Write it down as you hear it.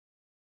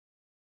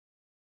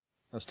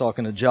I was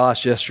talking to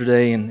Josh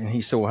yesterday, and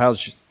he said, well,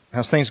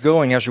 how's things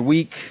going? How's your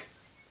week?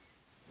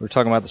 We were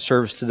talking about the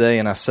service today,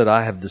 and I said,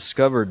 I have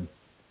discovered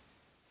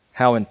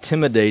how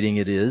intimidating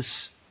it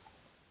is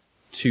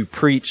to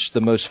preach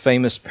the most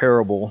famous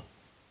parable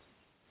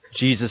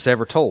Jesus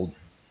ever told.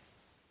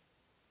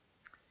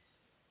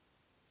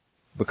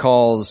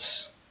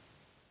 Because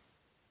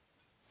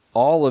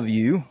all of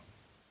you,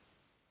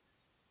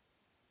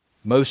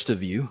 most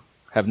of you,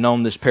 have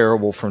known this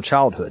parable from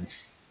childhood.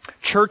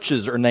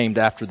 Churches are named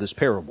after this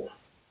parable.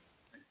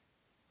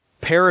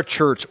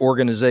 Parachurch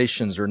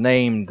organizations are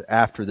named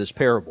after this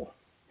parable.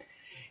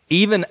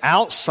 Even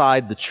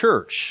outside the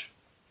church,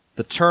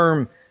 the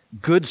term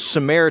Good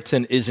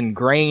Samaritan is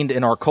ingrained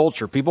in our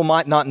culture. People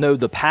might not know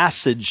the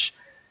passage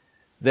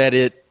that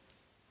it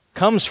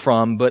comes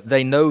from, but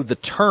they know the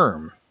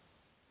term.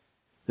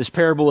 This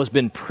parable has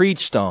been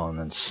preached on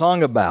and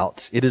sung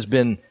about. It has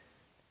been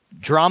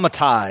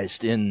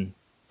dramatized in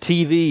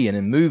TV and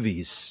in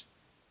movies.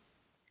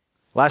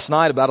 Last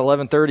night, about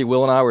 11:30,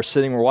 Will and I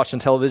were watching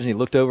television. He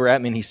looked over at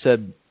me and he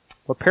said,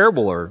 what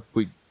parable are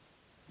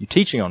you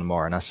teaching on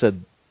tomorrow? And I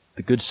said,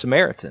 the Good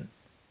Samaritan.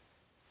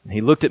 And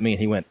he looked at me and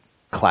he went,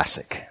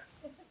 classic.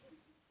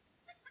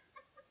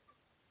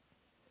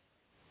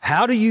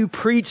 How do you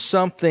preach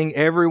something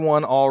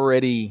everyone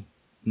already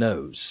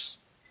knows?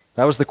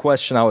 That was the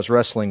question I was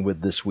wrestling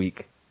with this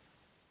week.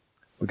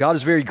 But God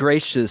is very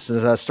gracious.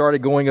 As I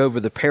started going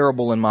over the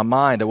parable in my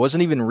mind, I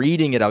wasn't even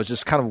reading it. I was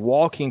just kind of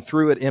walking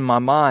through it in my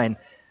mind.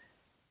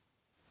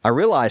 I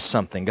realized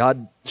something.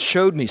 God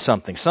showed me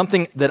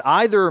something that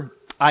either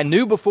I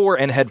knew before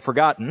and had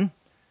forgotten,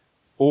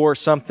 or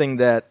something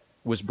that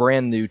was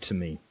brand new to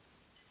me.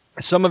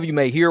 Some of you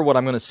may hear what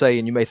I'm going to say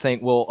and you may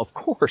think, well, of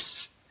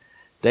course,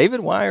 David,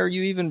 why are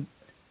you even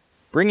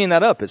bringing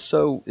that up? It's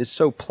so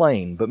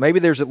plain. But maybe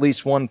there's at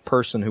least one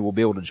person who will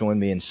be able to join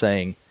me in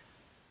saying,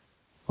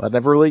 well, I've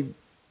never really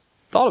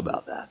thought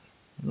about that.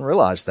 I didn't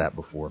realize that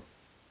before.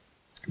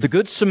 The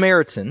Good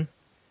Samaritan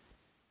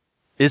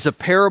is a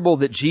parable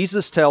that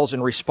Jesus tells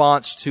in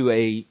response to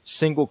a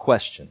single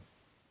question.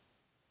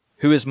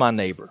 Who is my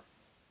neighbor?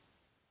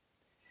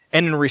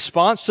 And in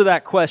response to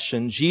that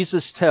question,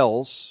 Jesus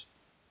tells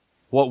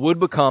what would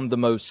become the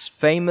most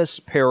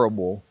famous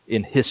parable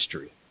in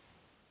history.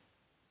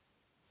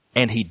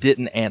 And he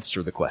didn't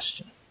answer the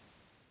question.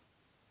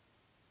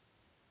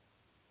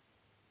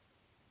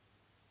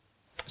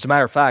 As a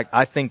matter of fact,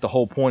 I think the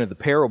whole point of the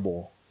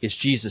parable is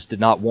Jesus did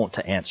not want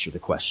to answer the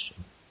question.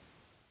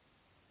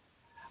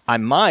 I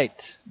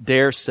might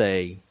dare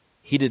say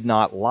he did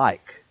not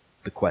like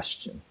the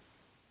question.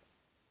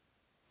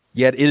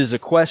 Yet it is a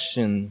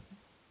question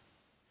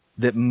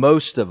that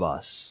most of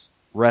us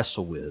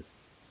wrestle with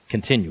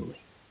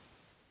continually.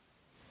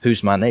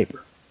 Who's my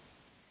neighbor?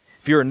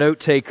 If you're a note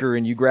taker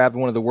and you grabbed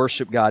one of the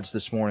worship guides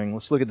this morning,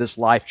 let's look at this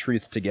life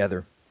truth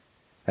together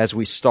as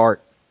we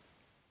start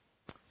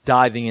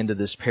diving into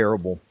this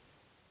parable.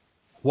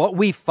 What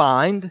we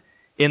find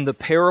in the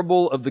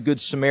parable of the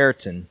Good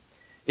Samaritan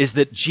is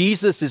that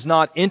Jesus is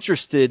not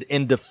interested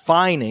in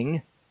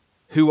defining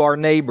who our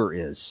neighbor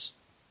is.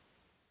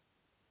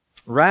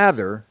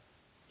 Rather,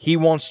 he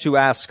wants to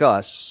ask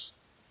us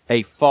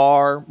a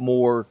far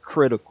more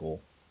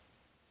critical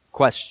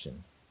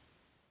question.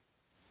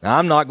 Now,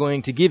 I'm not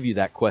going to give you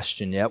that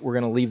question yet. We're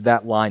going to leave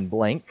that line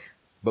blank.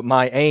 But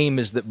my aim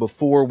is that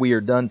before we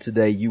are done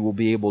today, you will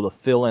be able to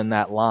fill in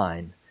that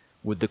line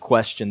with the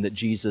question that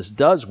Jesus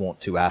does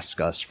want to ask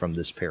us from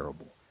this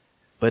parable.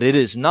 But it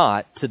is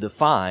not to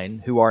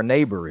define who our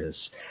neighbor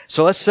is.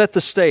 So let's set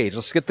the stage.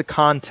 Let's get the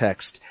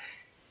context.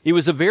 It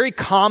was a very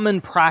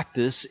common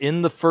practice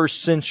in the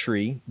first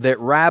century that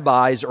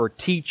rabbis or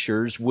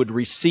teachers would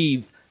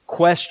receive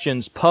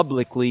questions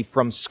publicly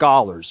from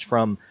scholars,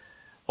 from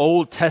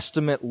Old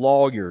Testament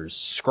lawyers,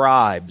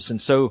 scribes. And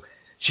so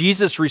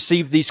Jesus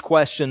received these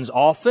questions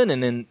often,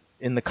 and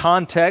in the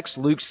context,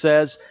 Luke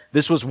says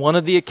this was one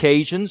of the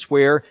occasions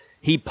where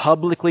he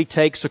publicly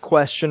takes a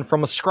question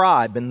from a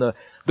scribe. And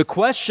the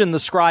question the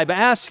scribe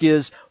asks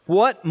is,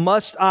 what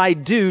must I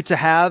do to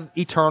have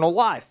eternal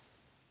life?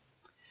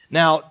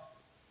 Now,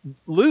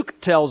 Luke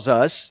tells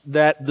us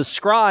that the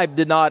scribe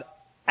did not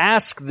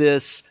ask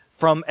this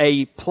from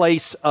a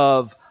place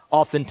of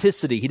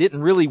authenticity. He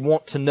didn't really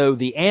want to know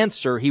the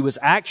answer. He was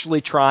actually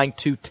trying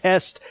to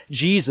test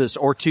Jesus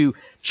or to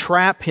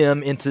trap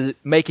him into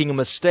making a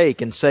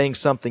mistake and saying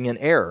something in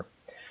error.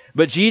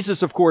 But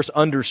Jesus, of course,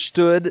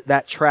 understood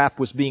that trap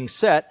was being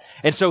set,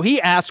 and so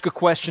he asked a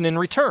question in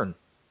return.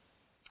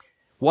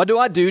 What do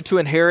I do to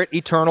inherit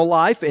eternal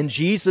life? And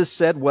Jesus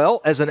said,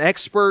 well, as an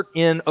expert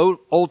in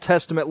Old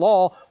Testament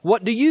law,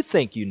 what do you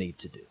think you need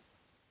to do?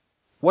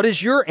 What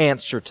is your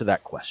answer to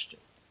that question?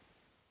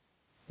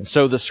 And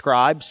so the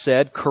scribe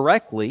said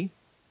correctly,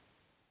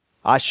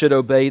 I should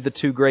obey the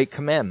two great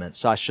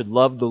commandments. I should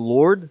love the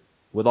Lord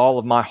with all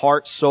of my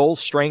heart, soul,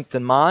 strength,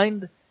 and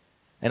mind,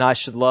 and I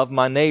should love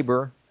my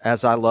neighbor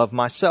as I love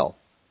myself.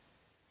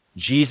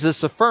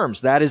 Jesus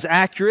affirms that is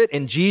accurate,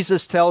 and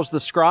Jesus tells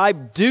the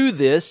scribe, do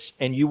this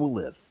and you will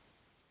live.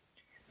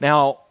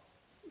 Now,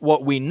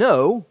 what we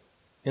know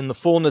in the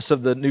fullness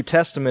of the New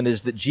Testament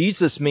is that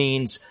Jesus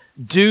means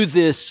do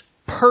this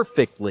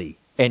perfectly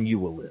and you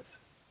will live.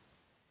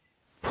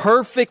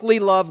 Perfectly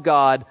love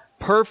God,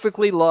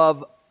 perfectly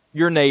love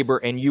your neighbor,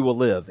 and you will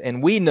live.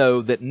 And we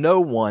know that no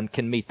one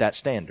can meet that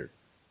standard.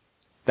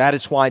 That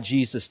is why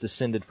Jesus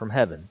descended from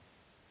heaven.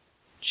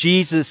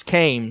 Jesus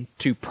came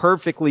to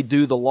perfectly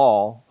do the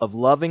law of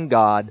loving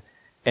God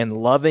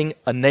and loving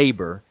a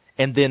neighbor,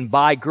 and then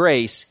by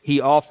grace,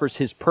 He offers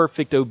His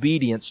perfect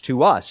obedience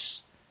to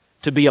us,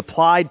 to be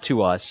applied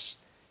to us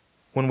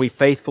when we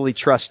faithfully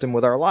trust Him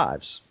with our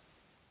lives.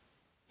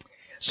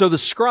 So the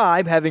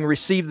scribe, having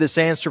received this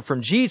answer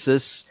from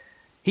Jesus,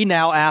 he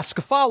now asks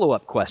a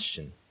follow-up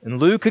question. And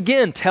Luke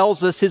again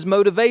tells us his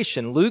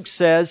motivation. Luke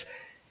says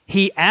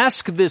he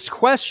asked this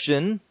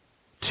question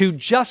to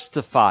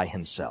justify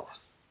himself.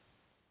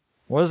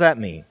 What does that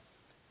mean?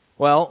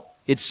 Well,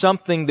 it's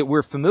something that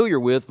we're familiar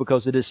with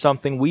because it is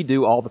something we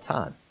do all the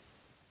time.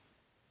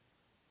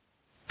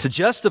 To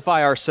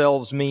justify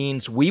ourselves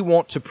means we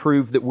want to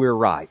prove that we're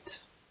right.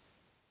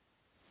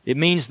 It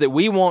means that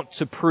we want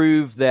to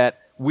prove that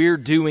we're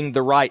doing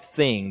the right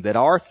thing, that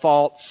our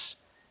thoughts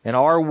and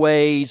our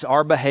ways,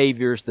 our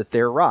behaviors, that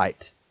they're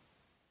right.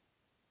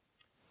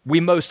 We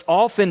most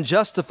often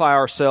justify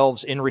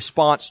ourselves in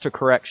response to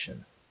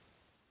correction.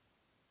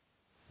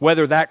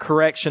 Whether that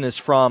correction is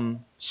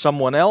from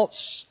someone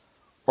else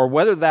or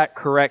whether that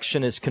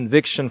correction is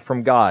conviction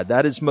from God,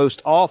 that is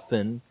most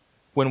often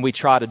when we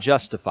try to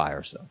justify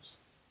ourselves.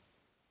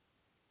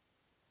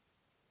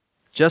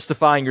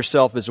 Justifying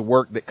yourself is a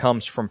work that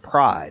comes from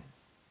pride.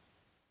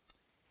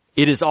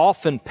 It is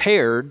often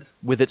paired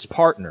with its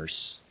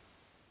partners,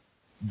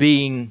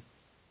 being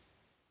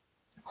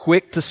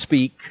quick to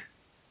speak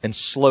and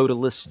slow to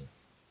listen.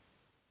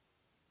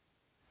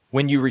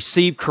 When you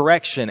receive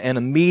correction and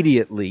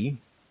immediately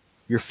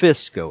your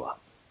fists go up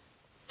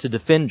to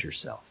defend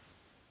yourself.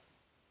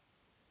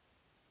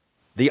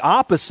 The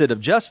opposite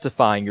of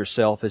justifying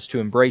yourself is to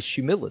embrace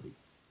humility,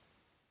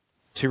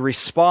 to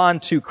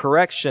respond to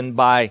correction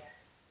by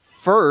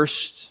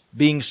first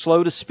being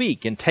slow to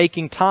speak and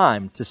taking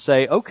time to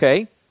say,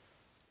 okay,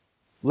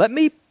 let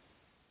me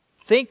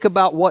think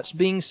about what's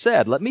being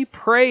said. Let me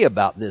pray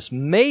about this.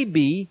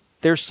 Maybe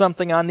there's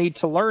something I need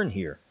to learn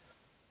here.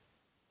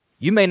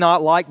 You may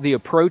not like the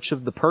approach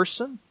of the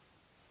person.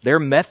 Their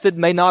method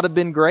may not have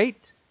been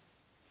great,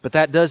 but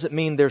that doesn't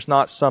mean there's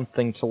not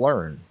something to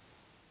learn.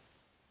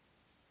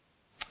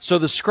 So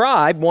the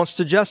scribe wants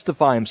to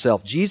justify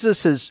himself.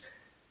 Jesus has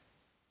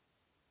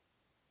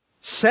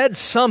said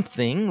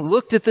something,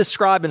 looked at this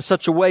scribe in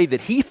such a way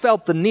that he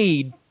felt the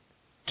need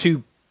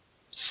to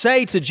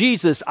say to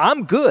Jesus,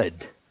 I'm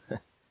good.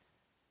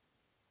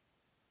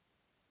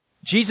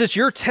 Jesus,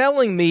 you're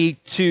telling me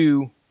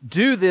to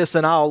do this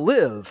and I'll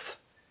live.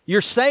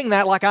 You're saying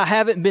that like I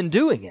haven't been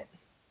doing it.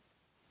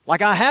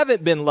 Like I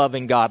haven't been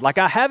loving God. Like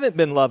I haven't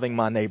been loving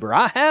my neighbor.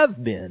 I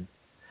have been.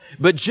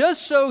 But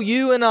just so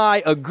you and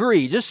I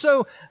agree, just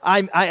so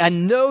I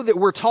know that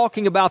we're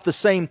talking about the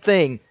same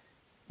thing,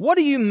 what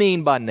do you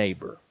mean by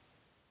neighbor?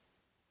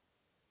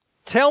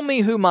 Tell me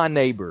who my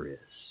neighbor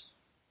is.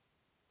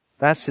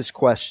 That's his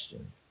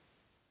question.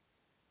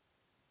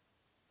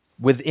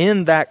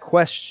 Within that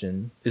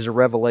question is a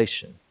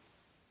revelation.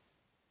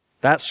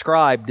 That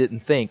scribe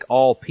didn't think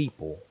all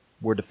people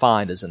were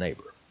defined as a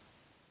neighbor.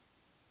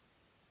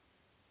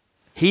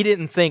 He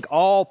didn't think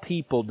all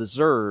people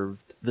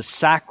deserved the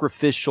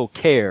sacrificial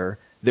care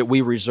that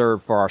we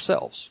reserve for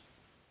ourselves.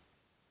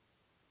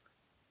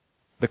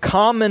 The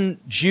common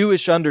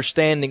Jewish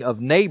understanding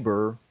of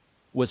neighbor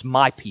was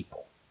my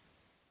people.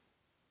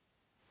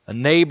 A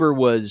neighbor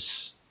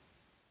was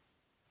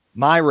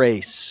my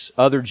race,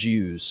 other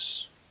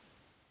Jews.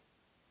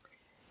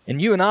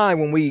 And you and I,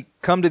 when we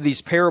come to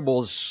these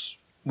parables,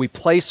 we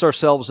place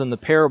ourselves in the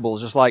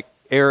parables, just like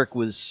Eric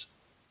was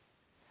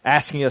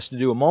asking us to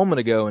do a moment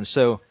ago. And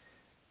so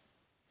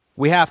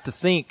we have to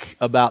think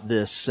about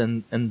this.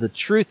 And the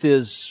truth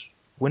is,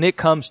 when it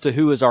comes to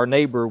who is our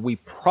neighbor, we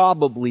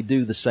probably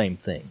do the same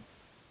thing.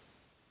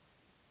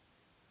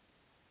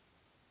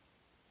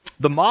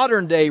 The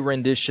modern day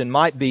rendition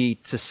might be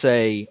to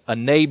say, a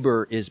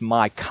neighbor is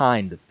my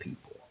kind of people.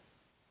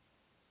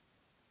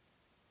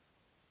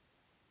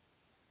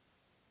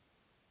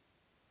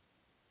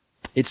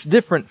 It's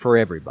different for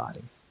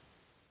everybody.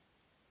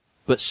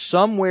 But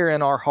somewhere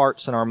in our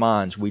hearts and our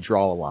minds, we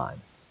draw a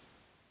line.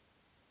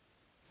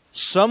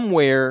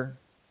 Somewhere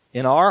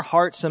in our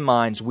hearts and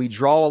minds, we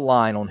draw a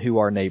line on who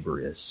our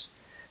neighbor is.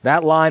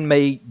 That line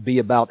may be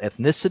about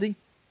ethnicity.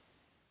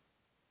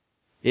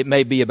 It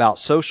may be about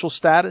social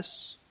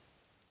status.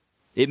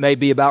 It may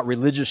be about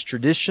religious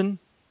tradition.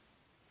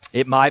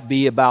 It might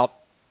be about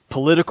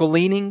political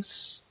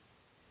leanings.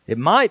 It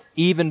might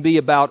even be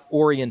about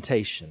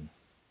orientation.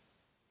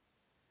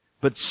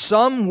 But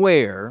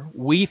somewhere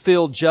we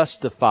feel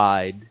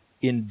justified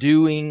in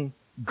doing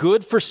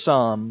good for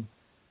some,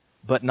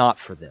 but not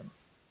for them.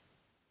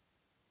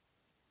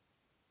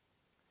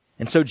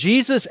 And so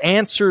Jesus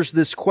answers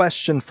this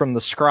question from the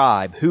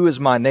scribe, who is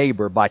my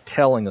neighbor, by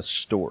telling a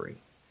story.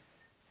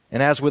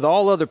 And as with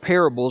all other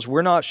parables,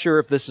 we're not sure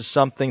if this is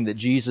something that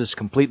Jesus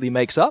completely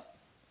makes up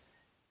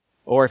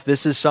or if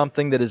this is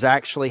something that has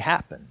actually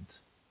happened.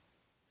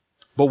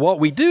 But what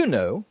we do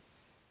know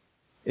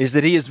is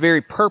that he is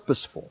very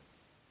purposeful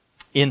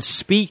in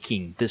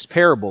speaking this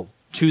parable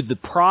to the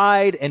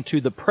pride and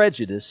to the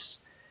prejudice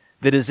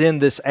that is in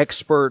this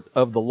expert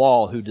of the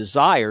law who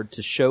desired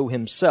to show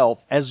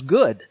himself as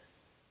good.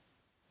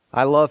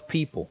 I love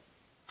people.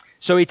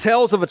 So he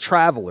tells of a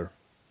traveler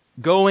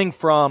going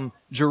from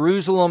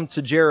Jerusalem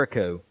to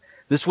Jericho.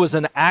 This was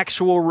an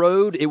actual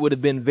road. It would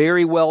have been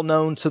very well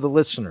known to the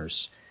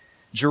listeners.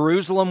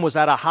 Jerusalem was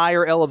at a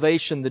higher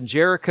elevation than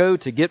Jericho.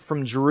 To get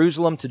from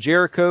Jerusalem to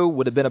Jericho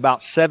would have been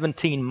about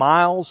 17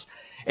 miles,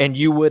 and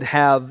you would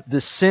have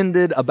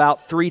descended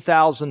about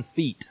 3,000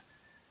 feet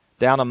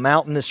down a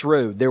mountainous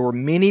road. There were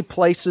many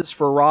places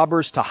for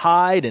robbers to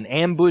hide and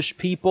ambush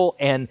people,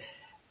 and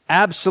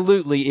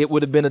absolutely it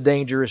would have been a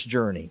dangerous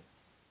journey.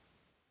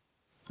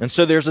 And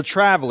so there's a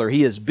traveler.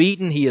 He is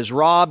beaten, he is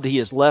robbed, he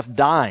is left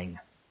dying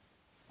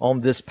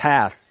on this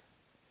path.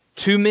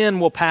 Two men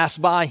will pass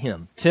by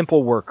him,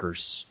 temple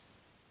workers,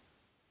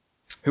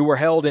 who were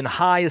held in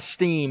high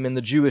esteem in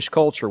the Jewish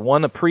culture.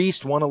 One a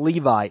priest, one a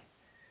Levite.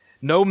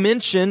 No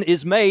mention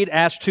is made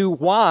as to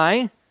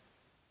why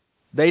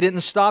they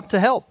didn't stop to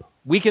help.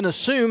 We can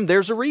assume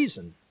there's a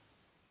reason.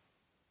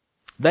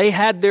 They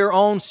had their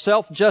own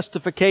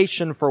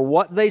self-justification for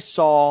what they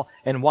saw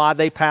and why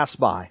they passed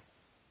by.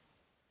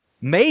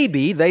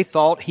 Maybe they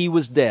thought he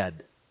was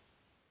dead.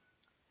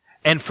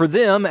 And for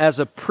them, as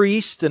a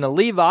priest and a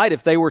Levite,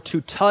 if they were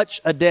to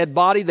touch a dead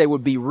body, they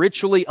would be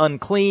ritually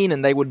unclean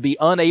and they would be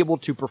unable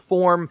to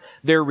perform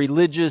their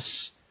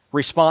religious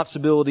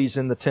responsibilities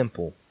in the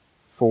temple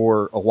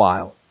for a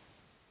while.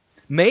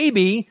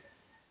 Maybe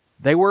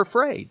they were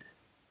afraid.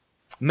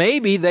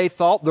 Maybe they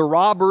thought the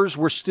robbers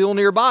were still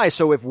nearby.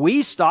 So if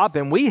we stop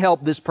and we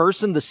help this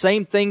person, the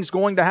same thing's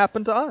going to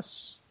happen to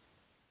us.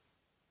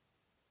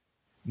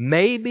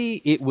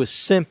 Maybe it was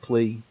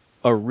simply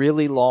a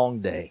really long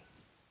day.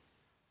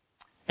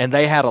 And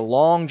they had a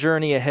long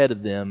journey ahead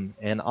of them,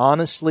 and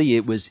honestly,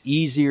 it was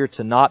easier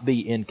to not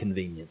be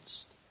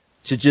inconvenienced.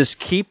 To just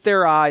keep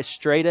their eyes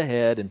straight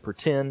ahead and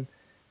pretend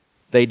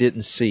they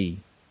didn't see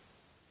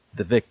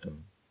the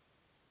victim.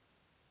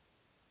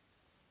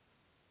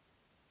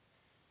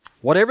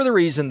 Whatever the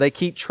reason, they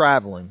keep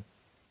traveling.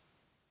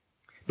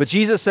 But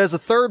Jesus says a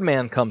third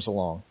man comes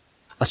along,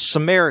 a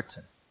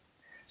Samaritan.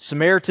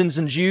 Samaritans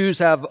and Jews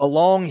have a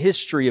long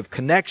history of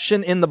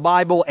connection in the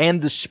Bible and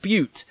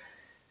dispute.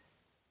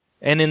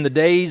 And in the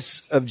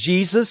days of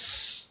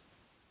Jesus,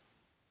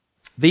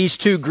 these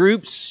two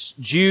groups,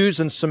 Jews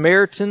and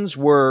Samaritans,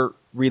 were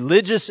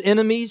religious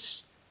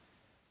enemies,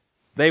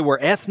 they were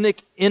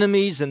ethnic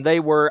enemies, and they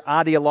were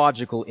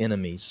ideological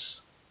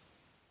enemies.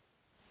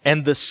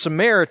 And the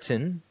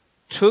Samaritan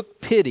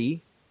took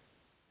pity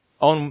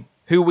on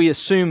who we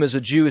assume is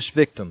a Jewish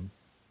victim.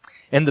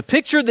 And the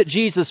picture that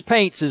Jesus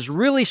paints is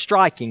really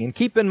striking. And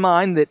keep in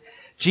mind that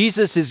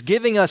Jesus is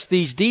giving us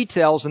these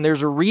details, and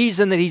there's a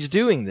reason that he's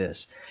doing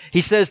this.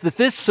 He says that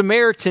this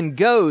Samaritan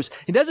goes,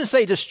 he doesn't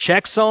say just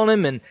checks on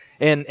him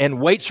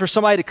and waits for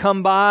somebody to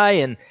come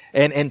by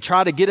and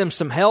try to get him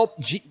some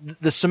help.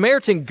 The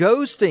Samaritan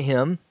goes to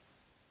him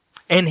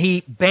and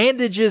he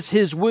bandages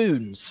his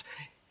wounds.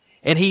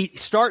 And he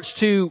starts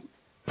to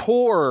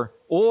pour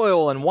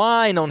oil and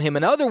wine on him.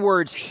 In other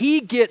words, he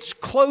gets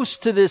close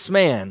to this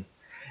man.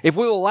 If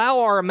we allow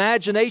our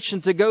imagination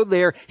to go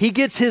there, he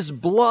gets his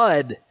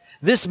blood,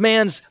 this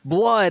man's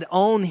blood,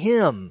 on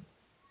him,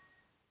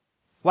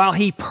 while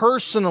he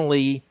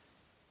personally,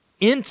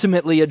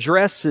 intimately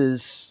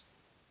addresses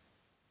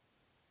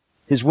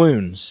his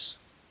wounds.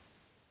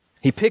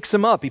 He picks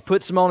him up. He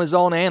puts him on his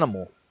own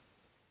animal.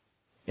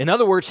 In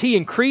other words, he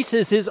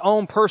increases his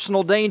own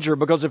personal danger,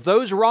 because if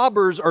those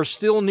robbers are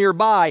still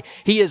nearby,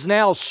 he has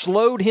now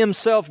slowed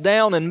himself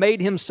down and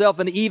made himself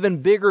an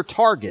even bigger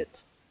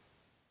target.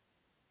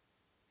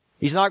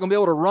 He's not going to be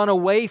able to run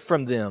away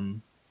from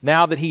them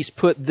now that he's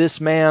put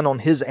this man on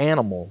his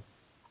animal.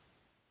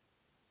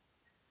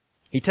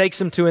 He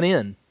takes him to an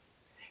inn.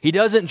 He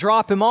doesn't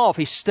drop him off.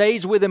 He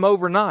stays with him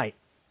overnight.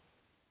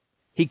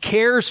 He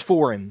cares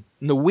for him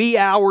in the wee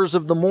hours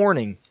of the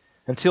morning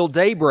until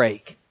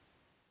daybreak.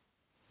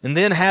 And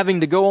then,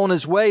 having to go on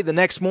his way, the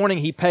next morning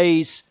he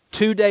pays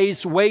 2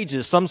 days'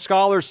 wages. Some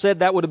scholars said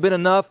that would have been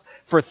enough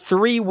for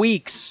 3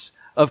 weeks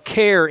of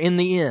care in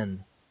the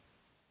inn.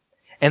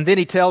 And then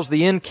he tells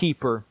the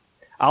innkeeper,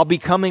 I'll be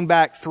coming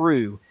back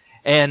through,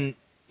 and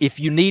if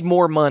you need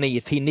more money,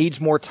 if he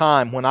needs more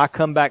time, when I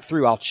come back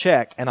through, I'll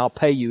check and I'll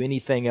pay you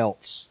anything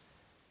else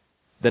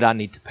that I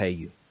need to pay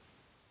you.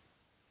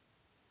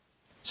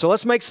 So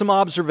let's make some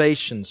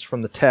observations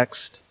from the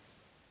text,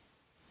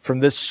 from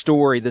this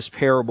story, this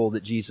parable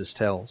that Jesus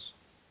tells.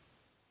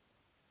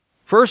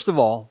 First of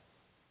all,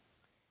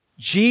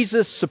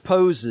 Jesus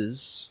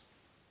supposes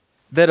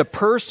that a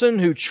person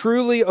who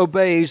truly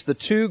obeys the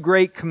 2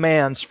 great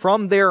commands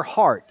from their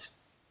heart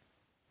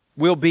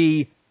will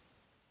be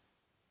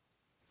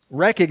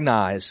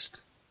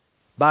recognized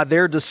by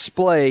their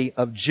display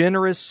of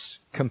generous,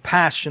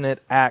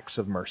 compassionate acts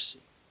of mercy.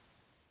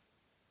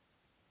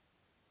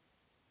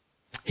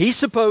 He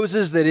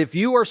supposes that if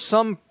you are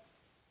someone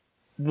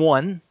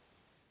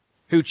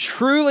who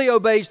truly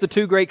obeys the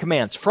two great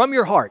commands from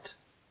your heart,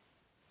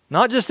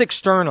 not just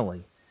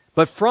externally,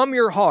 but from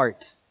your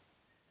heart,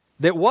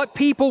 that what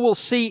people will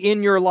see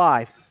in your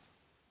life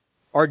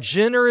are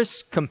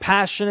generous,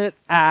 compassionate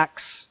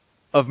acts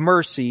of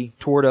mercy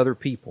toward other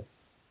people.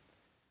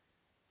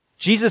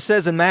 Jesus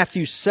says in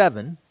Matthew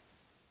 7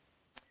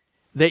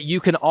 that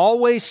you can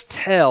always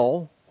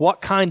tell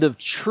what kind of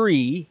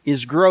tree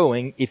is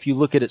growing if you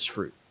look at its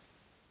fruit.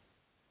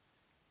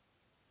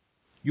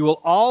 You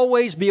will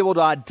always be able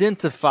to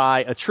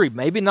identify a tree,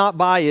 maybe not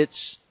by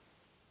its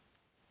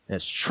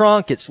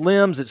trunk, its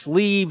limbs, its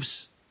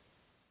leaves,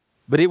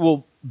 but it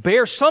will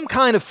bear some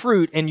kind of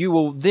fruit, and you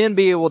will then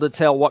be able to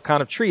tell what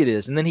kind of tree it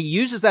is. And then he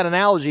uses that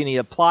analogy and he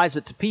applies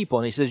it to people,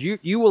 and he says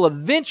you will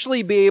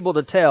eventually be able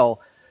to tell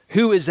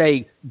who is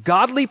a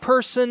godly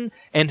person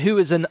and who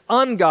is an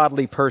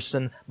ungodly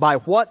person by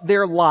what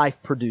their life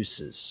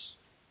produces,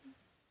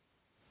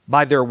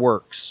 by their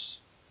works.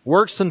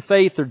 Works and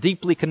faith are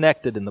deeply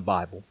connected in the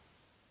Bible.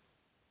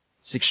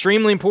 It's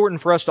extremely important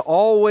for us to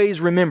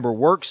always remember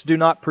works do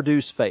not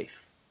produce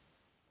faith.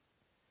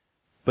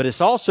 But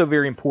it's also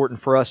very important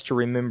for us to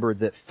remember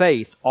that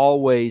faith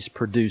always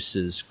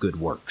produces good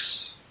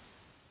works.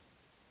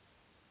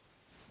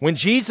 When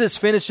Jesus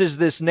finishes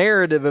this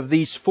narrative of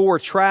these four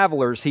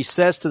travelers, he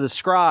says to the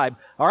scribe,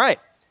 all right,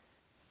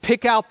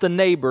 pick out the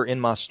neighbor in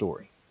my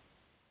story.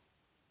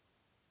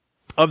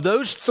 Of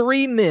those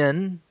three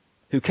men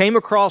who came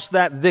across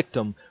that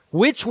victim,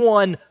 which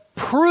one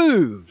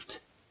proved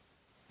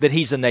that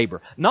he's a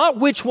neighbor? Not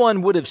which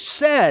one would have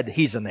said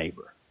he's a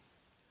neighbor.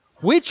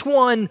 Which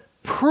one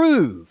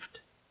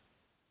proved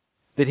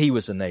that he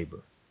was a neighbor?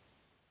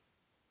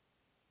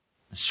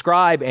 The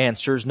scribe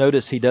answers,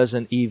 notice he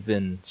doesn't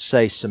even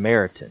say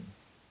Samaritan.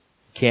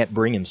 Can't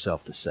bring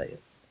himself to say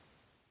it.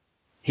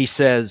 He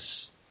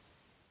says,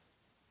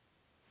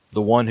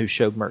 the one who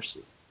showed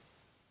mercy.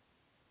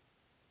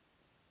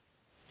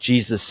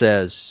 Jesus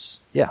says,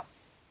 yeah,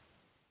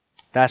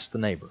 that's the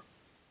neighbor.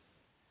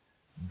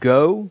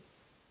 Go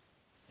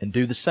and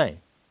do the same.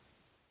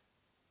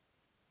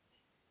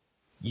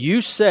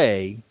 You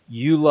say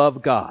you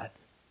love God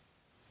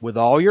with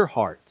all your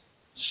heart,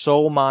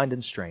 soul, mind,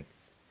 and strength.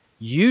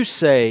 You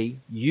say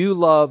you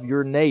love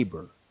your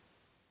neighbor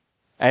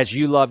as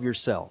you love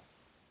yourself.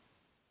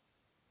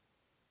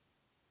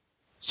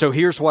 So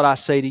here's what I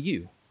say to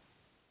you.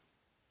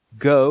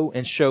 Go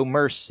and show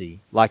mercy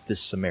like this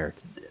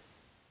Samaritan did.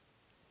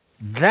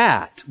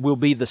 That will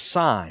be the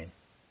sign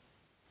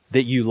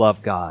that you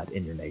love God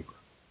and your neighbor.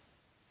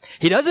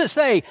 He doesn't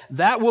say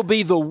that will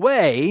be the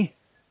way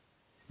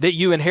that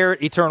you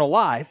inherit eternal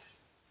life.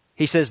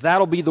 He says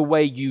that'll be the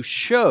way you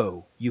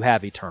show you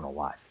have eternal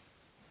life.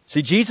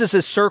 See, Jesus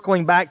is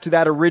circling back to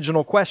that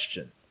original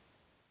question.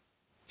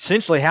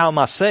 Essentially, how am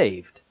I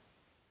saved?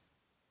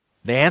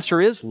 The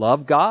answer is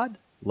love God,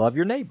 love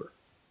your neighbor.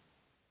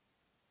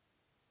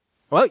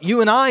 Well,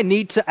 you and I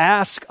need to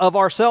ask of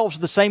ourselves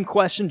the same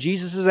question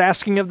Jesus is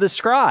asking of this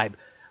scribe.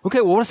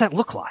 Okay, well, what does that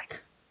look like?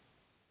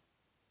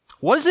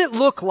 What does it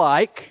look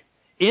like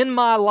in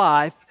my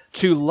life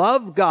to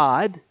love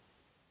God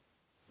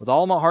with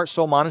all my heart,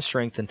 soul, mind, and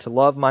strength, and to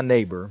love my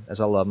neighbor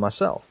as I love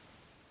myself?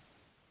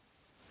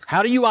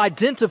 How do you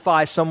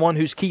identify someone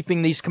who's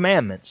keeping these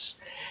commandments?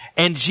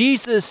 And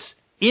Jesus,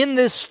 in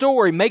this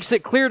story, makes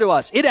it clear to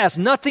us, it has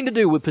nothing to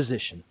do with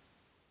position.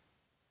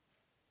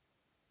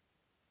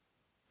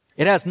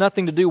 It has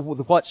nothing to do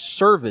with what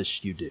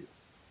service you do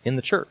in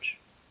the church.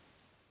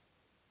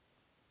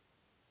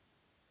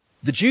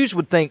 The Jews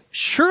would think,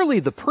 surely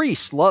the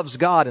priest loves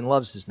God and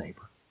loves his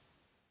neighbor.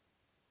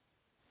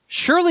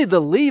 Surely the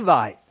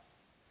Levite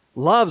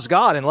loves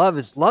God and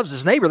loves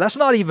his neighbor. That's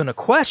not even a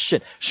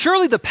question.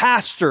 Surely the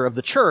pastor of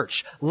the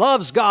church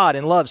loves God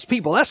and loves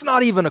people. That's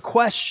not even a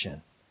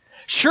question.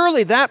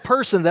 Surely that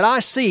person that I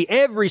see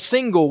every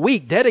single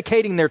week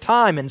dedicating their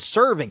time and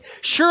serving,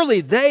 surely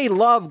they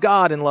love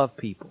God and love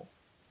people.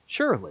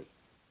 Surely.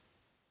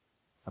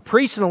 A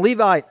priest and a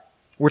Levite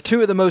were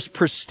two of the most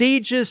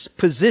prestigious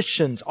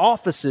positions,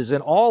 offices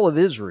in all of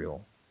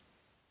Israel.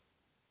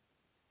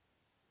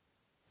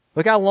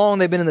 Look how long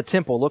they've been in the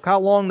temple. Look how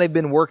long they've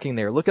been working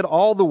there. Look at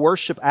all the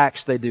worship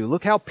acts they do.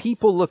 Look how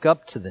people look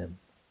up to them.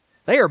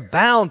 They are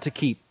bound to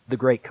keep the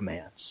great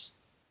commands.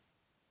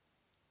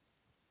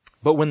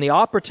 But when the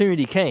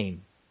opportunity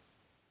came,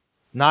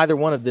 neither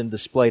one of them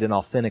displayed an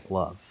authentic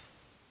love.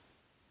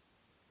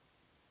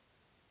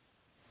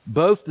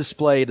 Both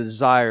displayed a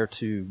desire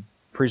to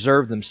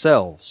preserve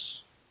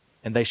themselves,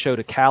 and they showed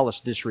a callous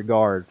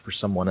disregard for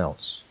someone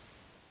else.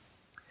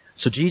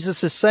 So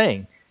Jesus is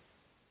saying,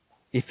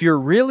 if you're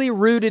really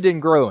rooted in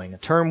growing, a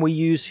term we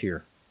use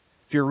here,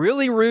 if you're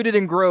really rooted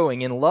in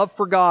growing in love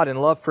for God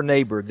and love for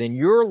neighbor, then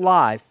your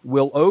life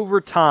will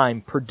over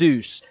time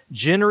produce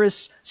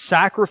generous,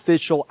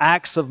 sacrificial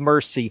acts of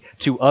mercy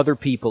to other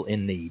people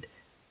in need.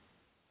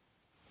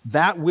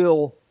 That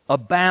will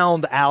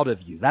abound out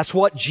of you. That's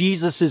what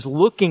Jesus is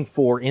looking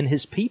for in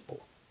His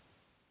people.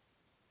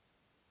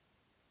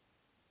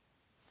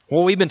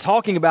 What we've been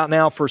talking about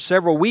now for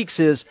several weeks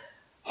is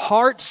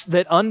hearts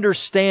that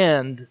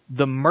understand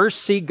the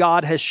mercy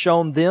God has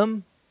shown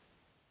them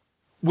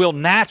will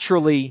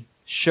naturally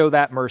show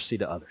that mercy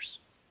to others.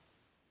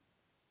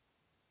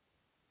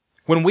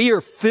 When we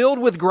are filled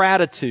with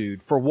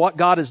gratitude for what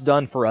God has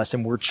done for us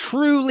and we're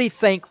truly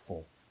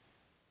thankful,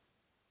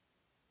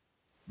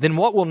 then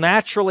what will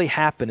naturally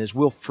happen is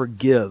we'll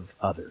forgive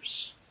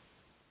others.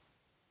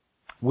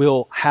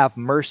 We'll have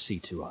mercy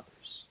to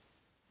others.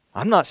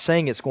 I'm not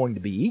saying it's going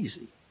to be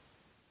easy.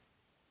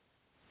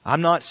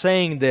 I'm not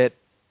saying that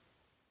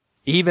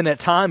even at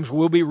times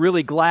we'll be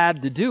really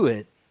glad to do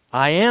it.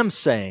 I am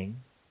saying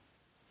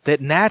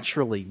that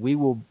naturally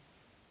we'll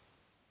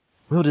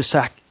just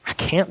say, I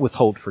can't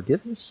withhold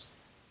forgiveness.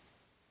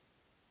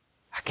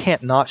 I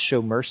can't not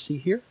show mercy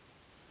here.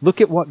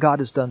 Look at what God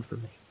has done for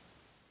me.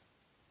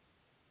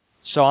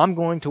 So I'm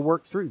going to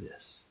work through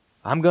this.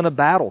 I'm going to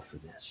battle for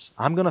this.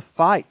 I'm going to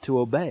fight to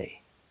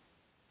obey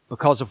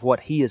because of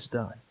what He has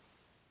done.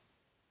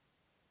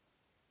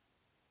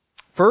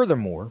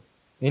 Furthermore,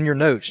 in your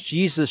notes,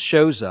 Jesus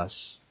shows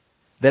us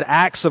that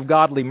acts of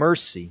godly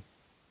mercy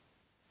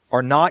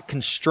are not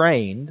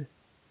constrained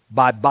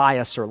by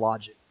bias or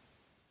logic.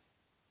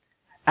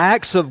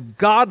 Acts of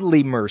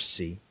godly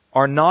mercy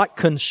are not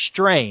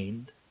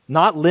constrained,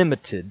 not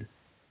limited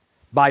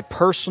by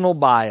personal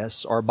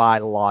bias or by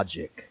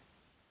logic.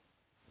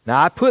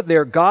 Now, I put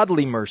there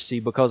godly mercy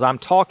because I'm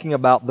talking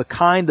about the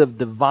kind of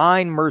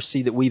divine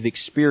mercy that we've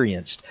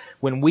experienced.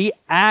 When we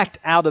act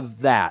out of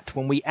that,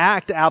 when we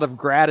act out of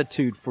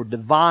gratitude for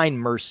divine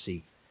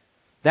mercy,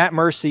 that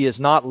mercy is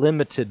not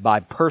limited by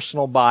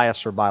personal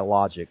bias or by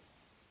logic.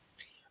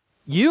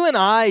 You and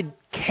I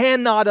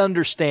cannot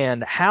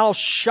understand how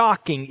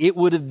shocking it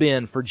would have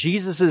been for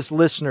Jesus'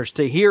 listeners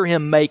to hear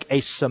Him make a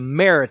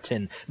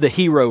Samaritan the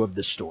hero of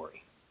the story.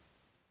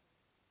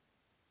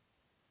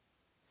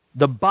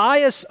 The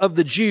bias of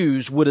the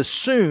Jews would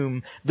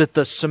assume that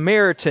the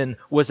Samaritan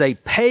was a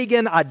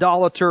pagan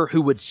idolater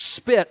who would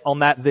spit on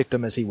that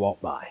victim as he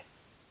walked by.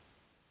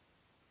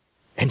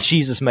 And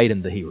Jesus made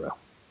him the hero.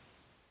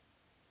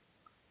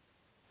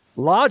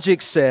 Logic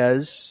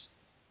says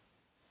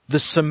the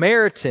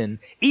Samaritan,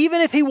 even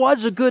if he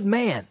was a good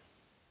man,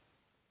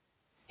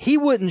 he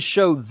wouldn't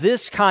show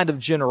this kind of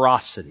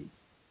generosity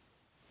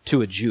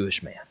to a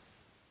Jewish man.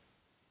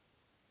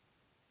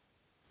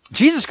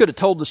 Jesus could have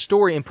told the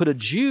story and put a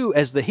Jew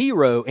as the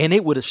hero, and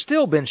it would have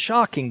still been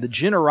shocking, the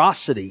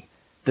generosity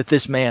that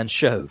this man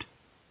showed.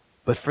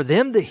 But for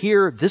them to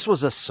hear this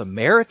was a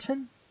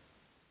Samaritan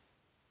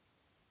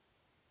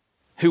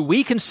who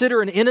we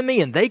consider an enemy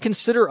and they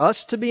consider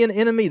us to be an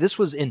enemy, this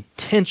was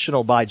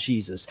intentional by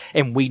Jesus.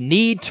 And we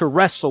need to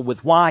wrestle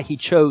with why He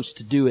chose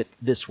to do it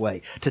this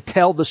way, to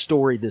tell the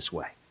story this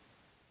way.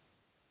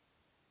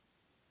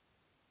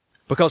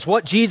 Because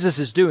what Jesus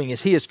is doing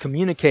is He is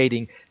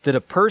communicating that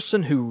a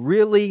person who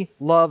really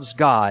loves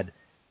God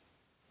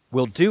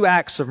will do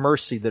acts of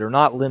mercy that are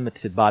not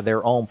limited by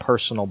their own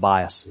personal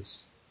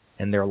biases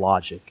and their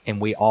logic.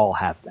 And we all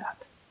have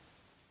that.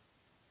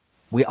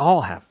 We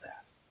all have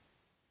that.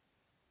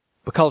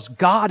 Because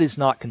God is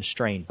not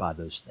constrained by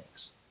those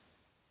things.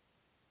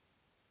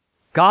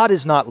 God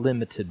is not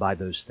limited by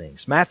those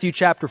things. Matthew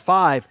chapter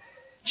 5,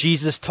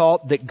 Jesus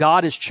taught that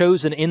God has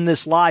chosen in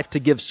this life to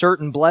give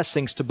certain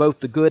blessings to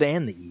both the good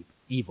and the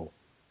evil.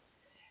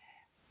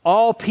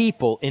 All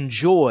people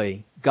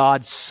enjoy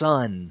God's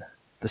sun,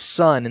 the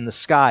sun in the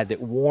sky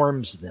that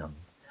warms them.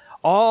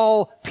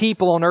 All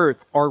people on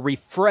earth are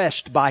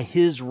refreshed by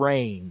His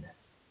rain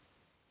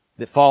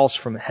that falls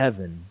from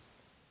heaven.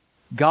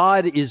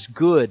 God is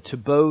good to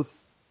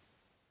both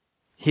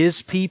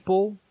His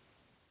people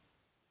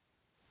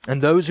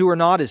and those who are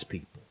not His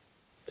people,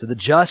 to the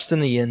just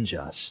and the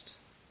unjust.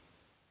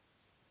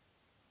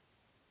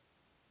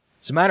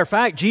 As a matter of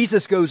fact,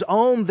 Jesus goes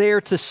on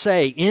there to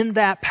say in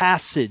that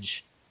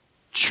passage,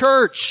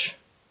 church,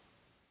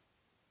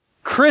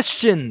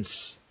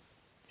 Christians,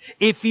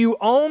 if you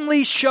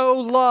only show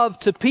love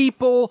to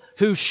people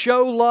who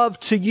show love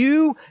to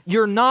you,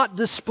 you're not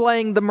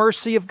displaying the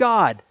mercy of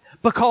God,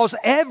 because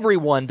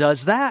everyone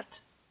does that.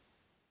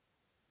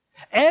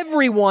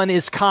 Everyone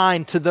is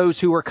kind to those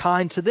who are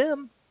kind to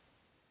them.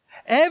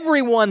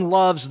 Everyone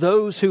loves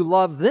those who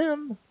love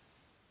them.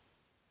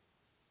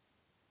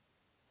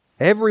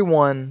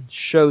 Everyone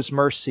shows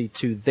mercy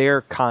to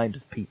their kind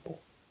of people.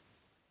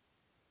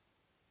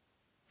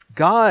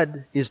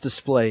 God is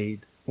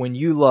displayed when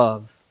you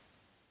love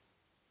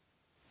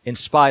in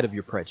spite of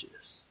your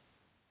prejudice.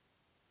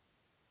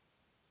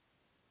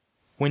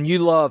 When you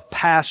love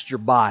past your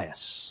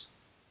bias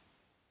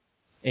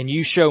and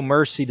you show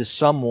mercy to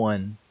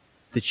someone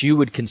that you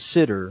would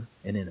consider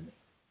an enemy.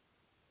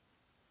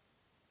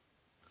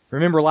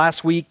 Remember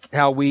last week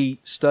how we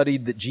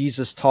studied that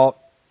Jesus taught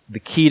the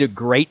key to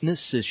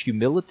greatness is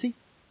humility?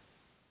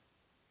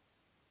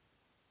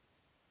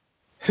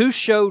 Who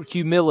showed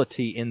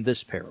humility in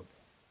this parable?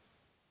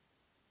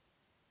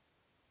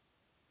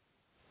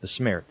 The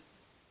Samaritan.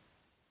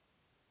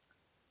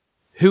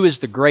 Who is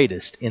the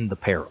greatest in the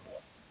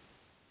parable?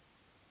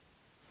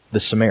 The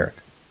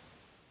Samaritan.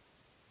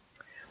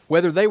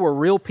 Whether they were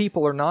real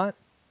people or not,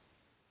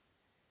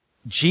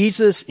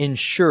 Jesus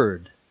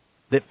ensured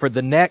that for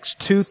the next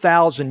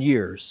 2,000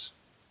 years,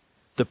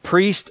 the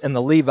priest and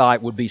the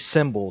Levite would be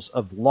symbols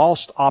of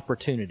lost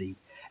opportunity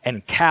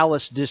and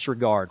callous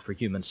disregard for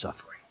human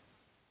suffering.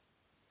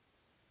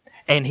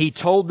 And he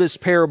told this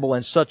parable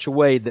in such a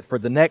way that for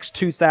the next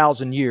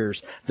 2,000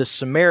 years, the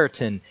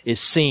Samaritan is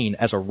seen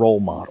as a role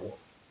model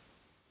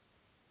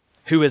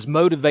who has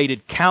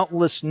motivated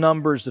countless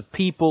numbers of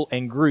people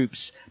and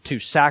groups to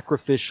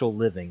sacrificial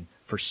living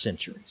for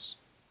centuries.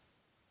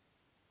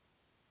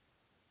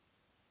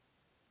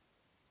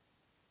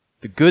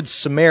 The Good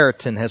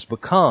Samaritan has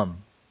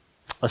become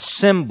a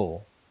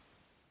symbol,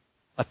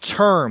 a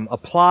term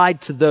applied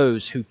to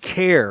those who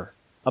care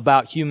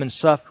about human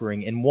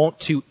suffering and want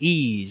to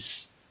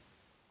ease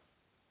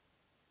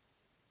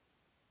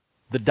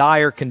the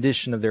dire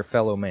condition of their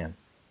fellow man.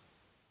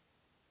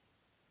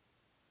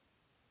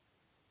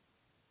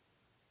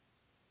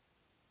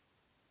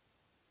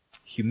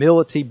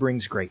 Humility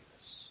brings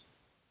greatness.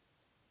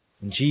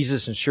 And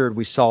Jesus ensured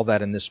we saw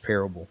that in this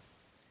parable.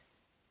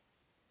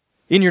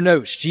 In your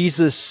notes,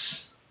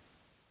 Jesus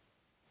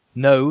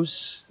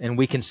knows, and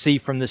we can see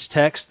from this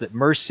text, that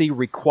mercy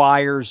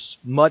requires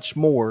much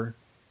more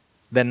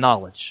than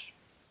knowledge.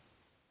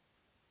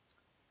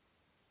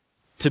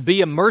 To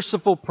be a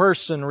merciful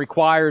person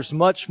requires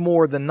much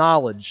more than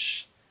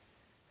knowledge.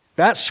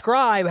 That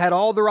scribe had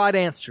all the right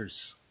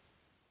answers.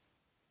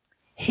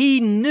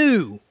 He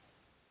knew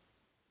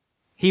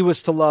he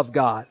was to love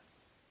God.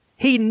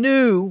 He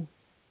knew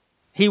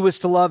he was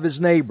to love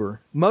his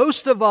neighbor.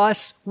 Most of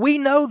us, we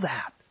know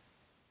that.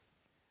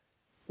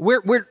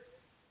 We're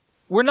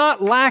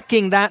not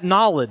lacking that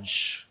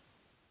knowledge.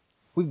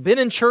 We've been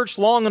in church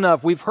long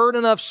enough. We've heard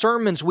enough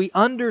sermons. We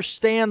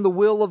understand the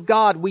will of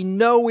God. We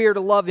know we are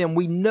to love Him.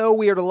 We know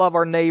we are to love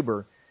our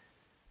neighbor.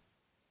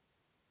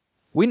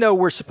 We know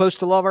we're supposed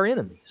to love our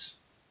enemies.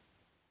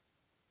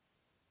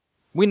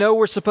 We know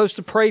we're supposed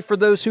to pray for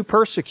those who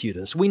persecute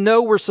us. We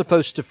know we're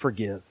supposed to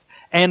forgive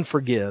and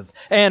forgive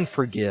and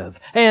forgive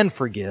and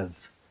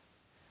forgive.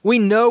 We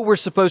know we're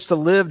supposed to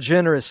live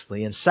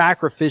generously and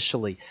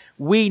sacrificially.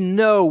 We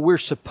know we're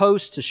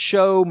supposed to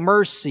show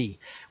mercy.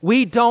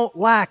 We don't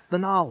lack the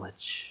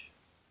knowledge.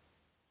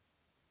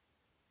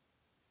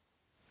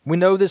 We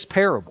know this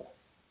parable.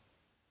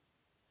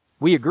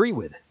 We agree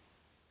with it.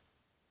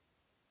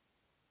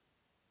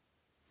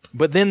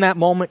 But then that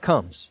moment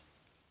comes.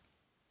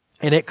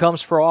 And it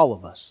comes for all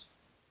of us.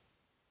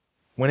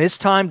 When it's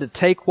time to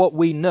take what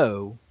we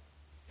know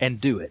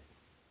and do it.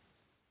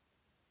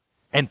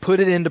 And put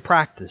it into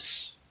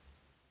practice.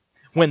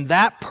 When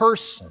that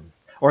person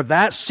or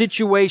that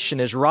situation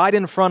is right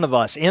in front of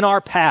us, in our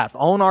path,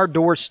 on our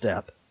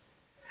doorstep,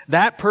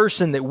 that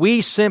person that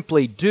we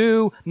simply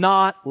do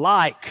not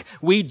like,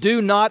 we do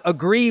not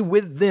agree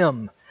with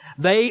them,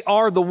 they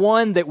are the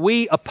one that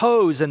we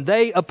oppose and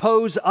they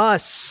oppose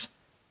us,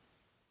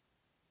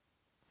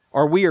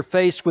 or we are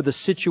faced with a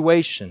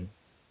situation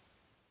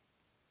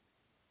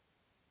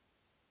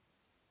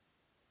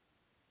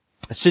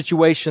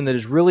that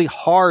is really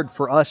hard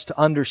for us to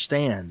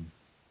understand.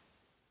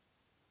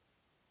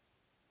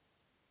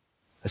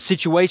 A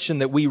situation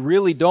that we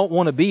really don't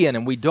want to be in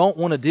and we don't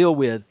want to deal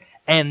with.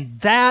 And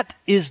that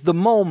is the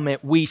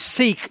moment we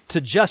seek to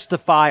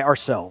justify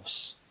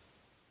ourselves.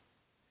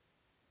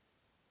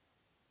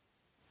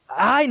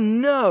 I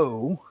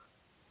know,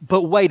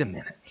 but wait a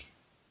minute.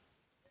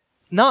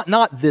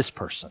 Not this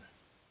person.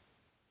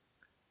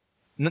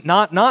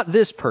 Not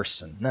this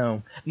person.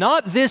 No.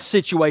 Not this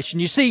situation.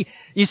 You see,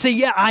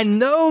 yeah, I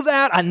know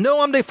that. I know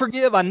I'm to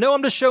forgive. I know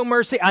I'm to show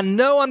mercy. I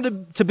know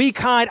I'm to be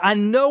kind. I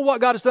know what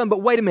God has done.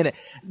 But wait a minute.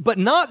 But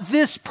not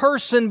this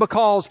person,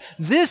 because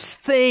this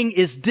thing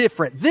is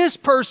different. This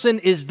person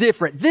is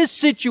different. This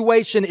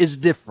situation is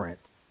different.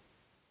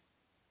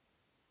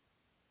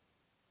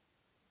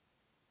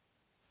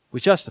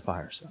 We justify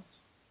ourselves.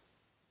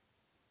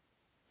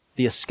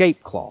 The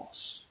escape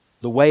clause.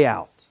 The way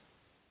out.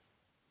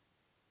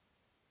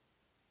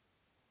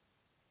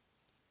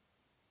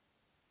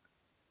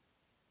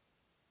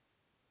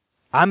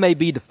 I may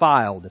be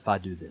defiled if I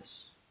do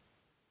this.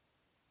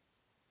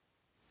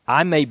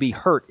 I may be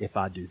hurt if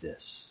I do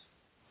this.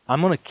 I'm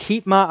going to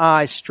keep my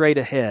eyes straight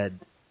ahead,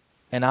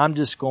 and I'm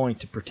just going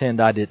to pretend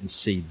I didn't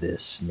see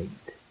this need.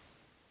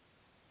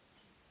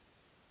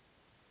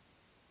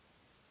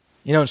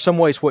 You know, in some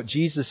ways, what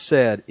Jesus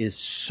said is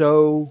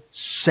so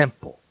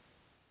simple.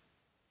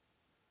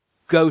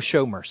 Go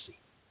show mercy.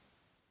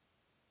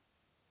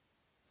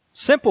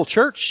 Simple,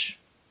 church.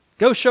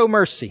 Go show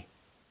mercy.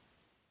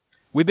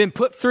 We've been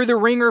put through the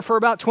ringer for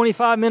about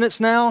 25 minutes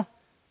now.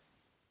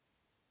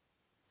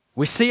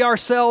 We see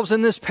ourselves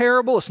in this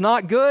parable. It's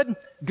not good.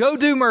 Go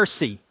do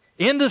mercy.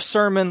 End of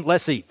sermon.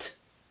 Let's eat.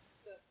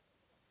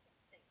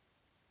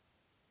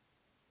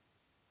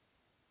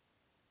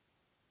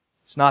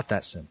 It's not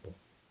that simple.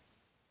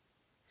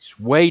 It's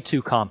way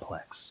too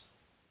complex.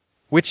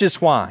 Which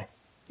is why,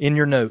 in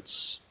your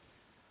notes,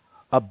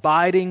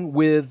 Abiding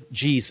with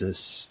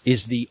Jesus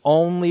is the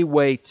only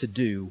way to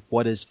do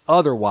what is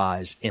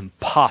otherwise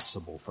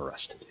impossible for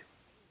us to do.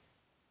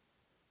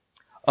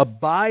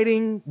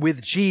 Abiding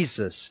with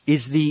Jesus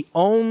is the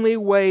only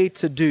way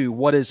to do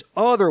what is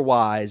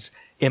otherwise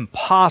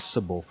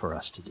impossible for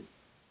us to do.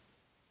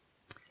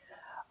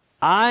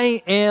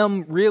 I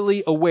am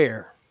really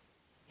aware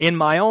in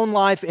my own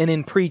life and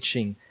in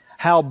preaching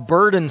how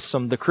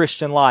burdensome the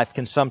Christian life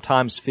can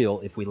sometimes feel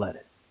if we let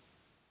it.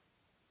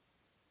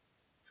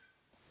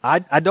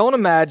 I don't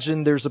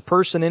imagine there's a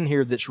person in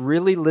here that's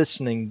really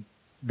listening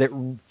that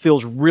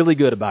feels really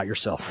good about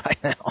yourself right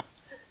now.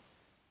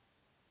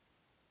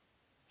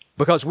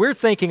 Because we're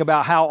thinking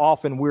about how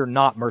often we're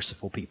not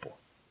merciful people.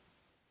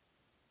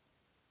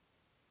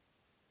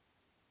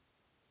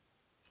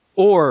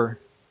 Or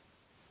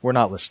we're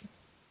not listening.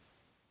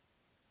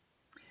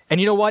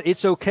 And you know what?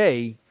 It's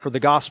okay for the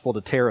gospel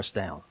to tear us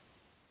down,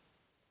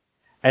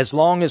 as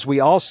long as we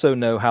also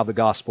know how the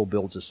gospel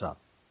builds us up.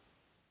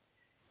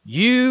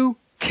 You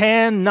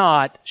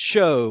cannot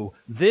show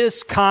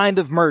this kind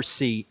of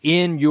mercy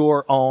in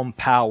your own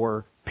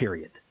power,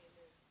 period.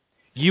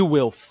 You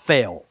will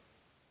fail.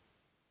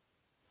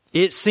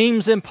 It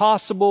seems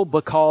impossible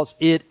because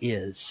it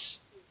is.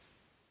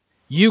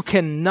 You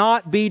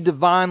cannot be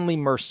divinely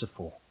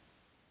merciful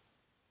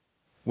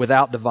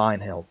without divine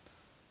help.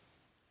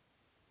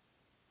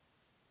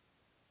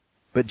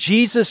 But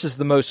Jesus is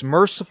the most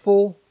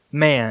merciful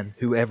man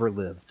who ever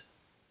lived.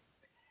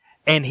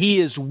 And He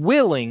is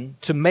willing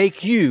to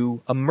make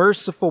you a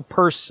merciful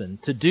person,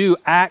 to do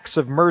acts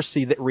of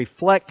mercy that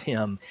reflect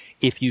Him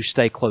if you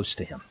stay close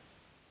to Him.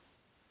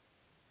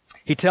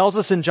 He tells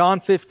us in John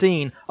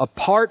 15,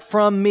 apart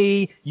from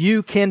me,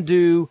 you can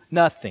do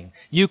nothing.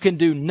 You can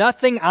do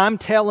nothing I'm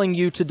telling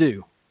you to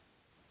do.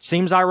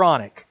 Seems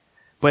ironic,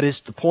 but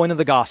it's the point of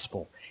the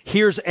gospel.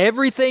 Here's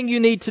everything you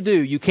need to do.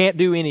 You can't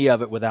do any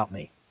of it without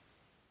me.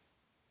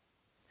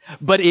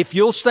 But if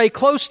you'll stay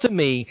close to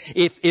me,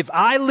 if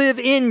I live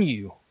in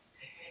you,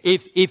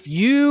 if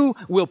you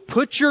will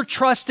put your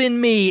trust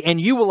in me and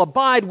you will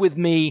abide with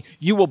me,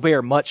 you will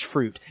bear much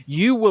fruit.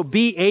 You will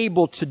be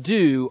able to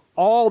do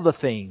all the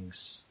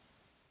things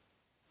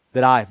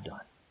that I have done.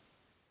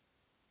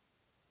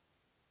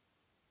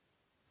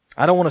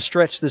 I don't want to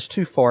stretch this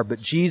too far,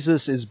 but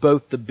Jesus is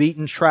both the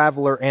beaten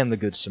traveler and the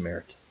Good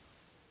Samaritan.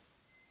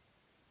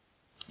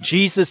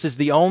 Jesus is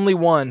the only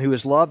one who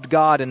has loved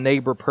God and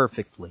neighbor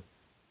perfectly.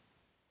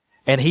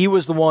 And He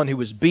was the one who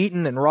was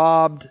beaten and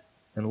robbed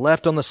and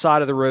left on the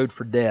side of the road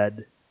for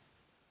dead.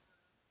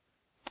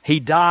 He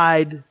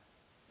died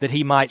that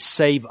He might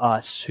save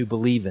us who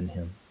believe in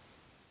Him.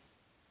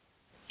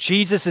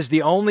 Jesus is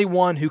the only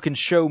one who can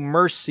show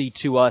mercy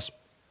to us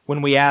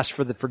when we ask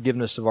for the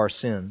forgiveness of our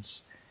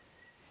sins.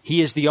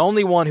 He is the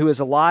only one who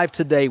is alive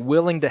today,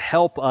 willing to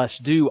help us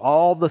do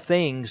all the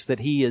things that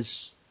He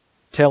is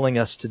telling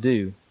us to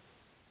do.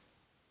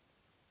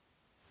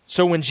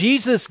 So when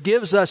Jesus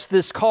gives us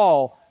this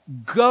call,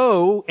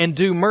 go and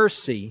do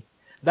mercy,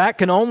 that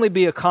can only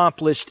be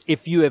accomplished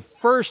if you have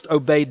first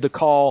obeyed the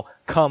call,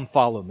 come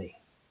follow me.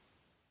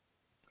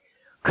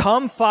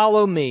 Come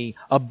follow me,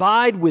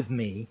 abide with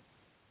me,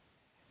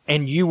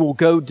 and you will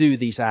go do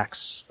these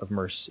acts of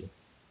mercy.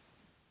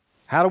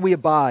 How do we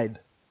abide?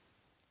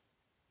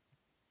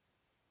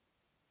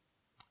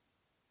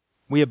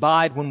 We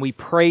abide when we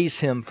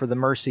praise Him for the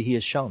mercy He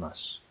has shown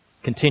us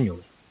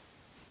continually.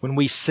 When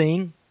we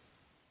sing,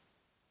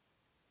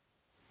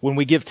 when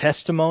we give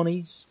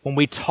testimonies, when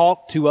we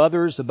talk to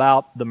others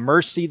about the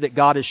mercy that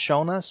God has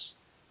shown us,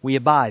 we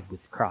abide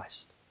with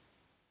Christ.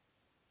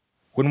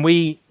 When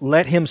we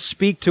let Him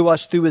speak to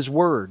us through His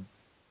Word,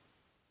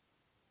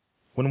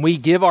 when we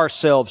give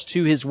ourselves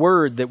to His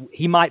Word that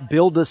He might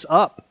build us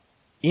up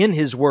in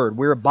His Word,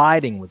 we're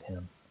abiding with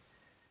Him.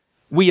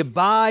 We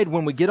abide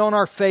when we get on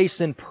our face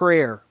in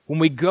prayer, when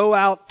we go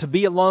out to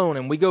be alone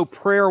and we go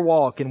prayer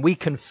walk and we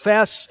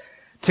confess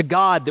to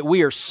God that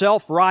we are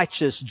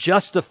self-righteous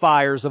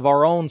justifiers of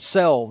our own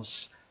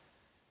selves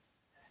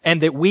and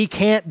that we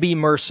can't be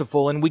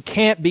merciful and we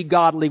can't be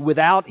godly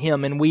without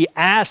Him, and we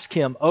ask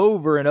Him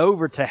over and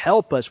over to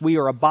help us. We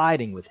are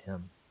abiding with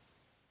Him.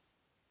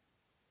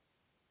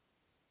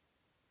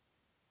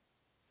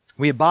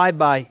 We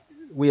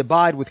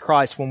abide with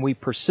Christ when we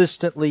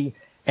persistently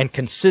and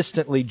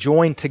consistently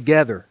join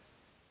together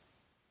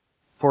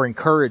for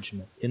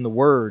encouragement in the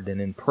Word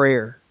and in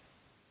prayer.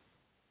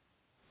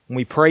 When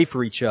we pray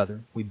for each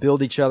other, we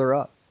build each other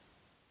up.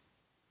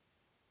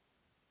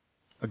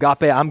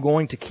 Agape, I'm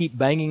going to keep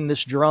banging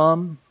this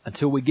drum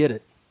until we get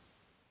it.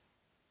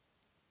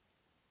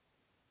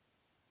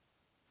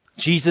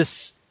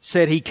 Jesus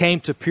said He came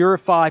to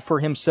purify for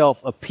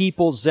Himself a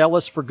people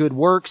zealous for good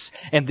works.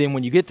 And then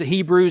when you get to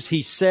Hebrews,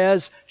 He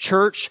says,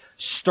 church,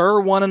 stir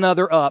one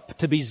another up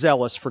to be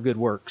zealous for good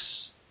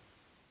works.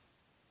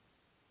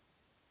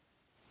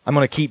 I'm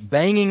going to keep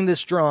banging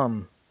this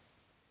drum.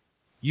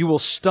 You will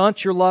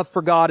stunt your love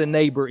for God and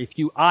neighbor if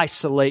you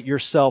isolate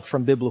yourself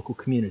from biblical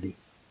community.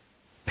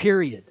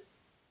 Period.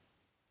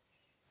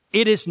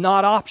 It is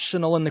not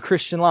optional in the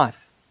Christian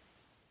life.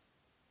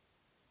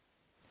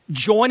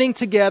 joining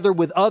together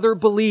with other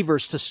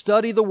believers to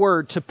study the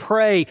Word, to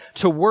pray,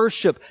 to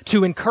worship,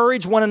 to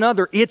encourage one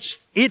another,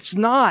 it's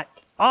not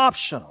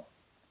optional.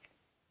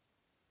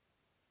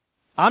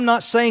 I'm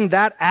not saying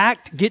that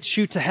act gets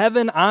you to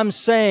heaven. I'm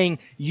saying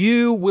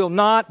you will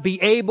not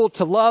be able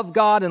to love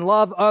God and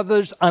love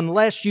others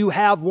unless you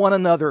have one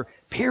another,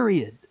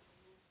 period.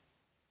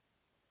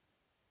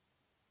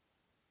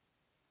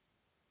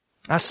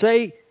 I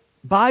say,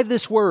 by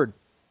this Word.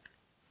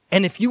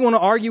 And if you want to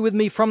argue with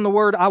me from the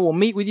Word, I will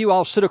meet with you.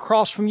 I'll sit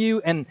across from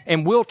you and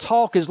we'll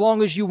talk as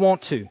long as you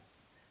want to.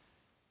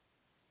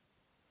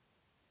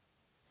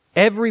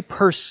 Every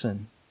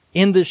person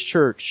in this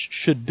church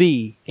should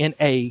be in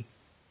a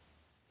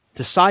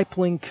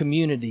discipling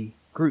community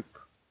group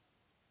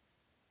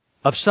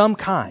of some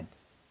kind.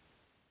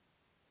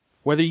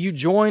 Whether you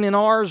join in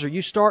ours or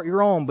you start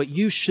your own, but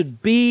you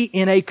should be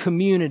in a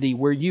community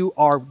where you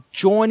are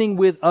joining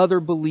with other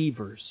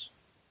believers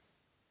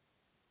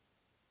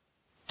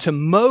to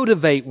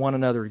motivate one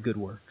another to good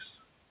works.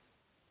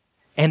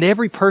 And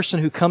every person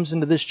who comes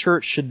into this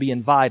church should be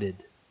invited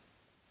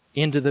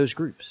into those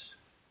groups.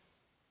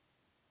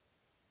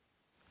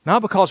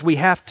 Not because we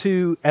have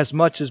to as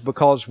much as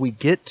because we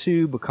get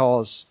to,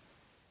 because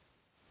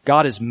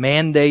God has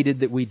mandated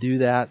that we do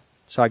that.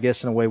 So I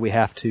guess in a way we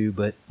have to,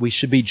 but we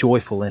should be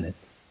joyful in it.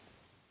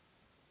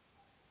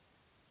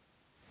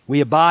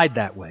 We abide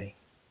that way.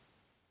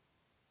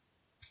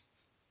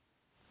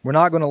 We're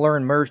not going to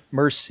learn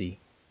mercy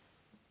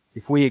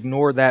if we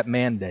ignore that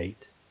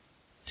mandate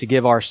to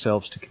give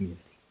ourselves to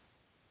community.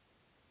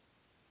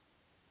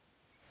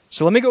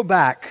 So let me go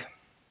back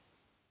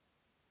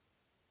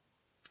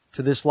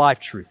to this life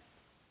truth.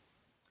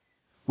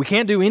 We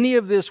can't do any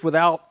of this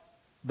without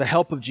the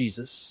help of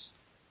Jesus.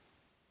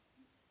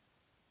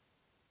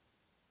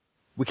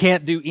 We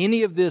can't do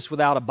any of this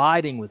without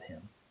abiding with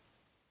Him.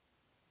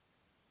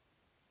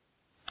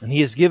 And He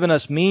has given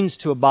us means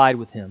to abide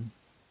with Him.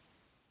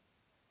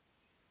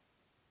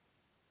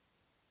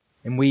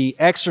 And we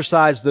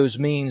exercise those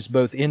means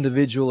both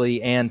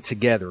individually and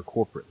together,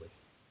 corporately.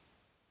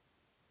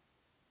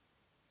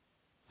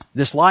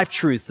 This life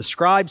truth, the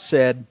scribe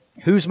said,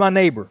 "Who's my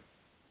neighbor?"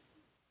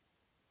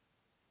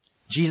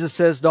 Jesus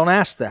says, don't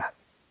ask that.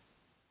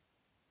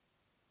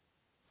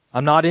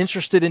 I'm not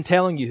interested in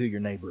telling you who your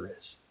neighbor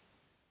is.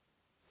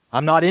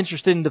 I'm not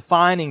interested in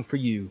defining for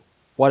you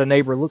what a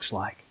neighbor looks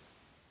like.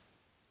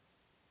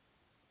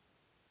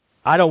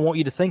 I don't want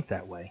you to think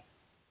that way.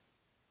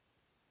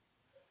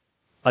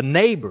 A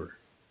neighbor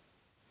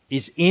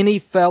is any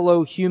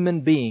fellow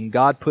human being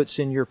God puts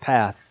in your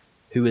path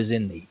who is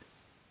in need.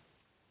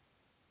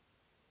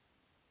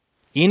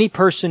 Any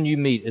person you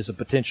meet is a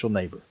potential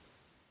neighbor.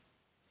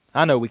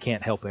 I know we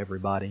can't help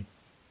everybody.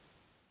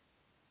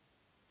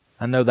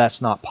 I know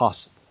that's not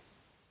possible.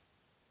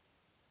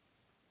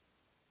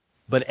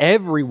 But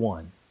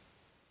everyone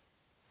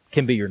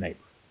can be your neighbor.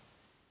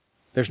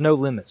 There's no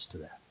limits to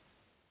that.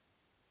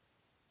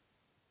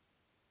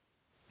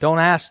 Don't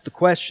ask the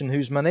question,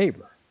 who's my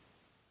neighbor?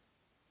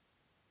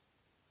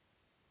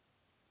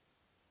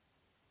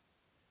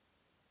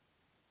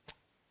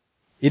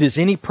 It is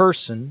any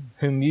person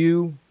whom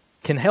you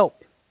can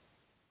help.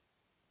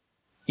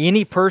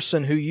 Any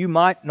person who you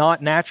might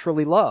not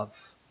naturally love,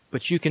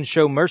 but you can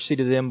show mercy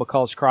to them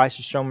because Christ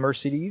has shown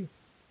mercy to you.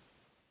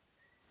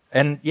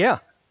 And yeah,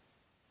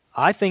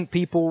 I think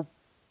people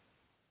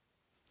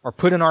are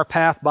put in our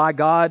path by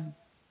God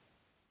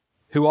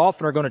who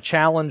often are going to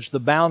challenge the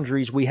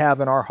boundaries we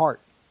have in our heart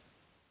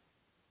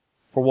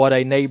for what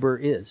a neighbor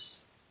is.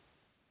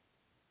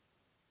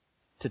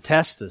 To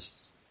test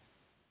us.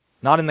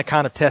 Not in the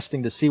kind of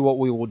testing to see what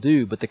we will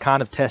do, but the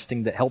kind of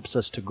testing that helps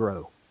us to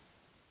grow.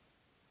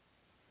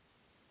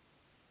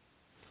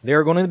 There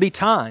are going to be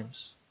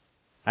times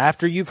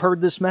after you've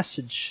heard this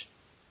message.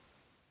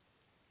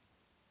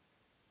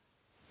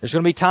 There's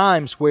going to be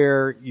times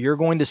where you're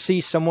going to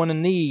see someone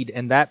in need,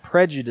 and that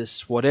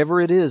prejudice, whatever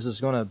it is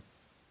going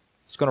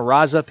to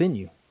rise up in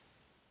you.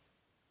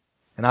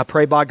 And I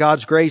pray by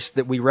God's grace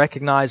that we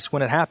recognize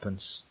when it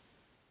happens.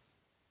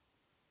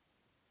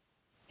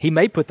 He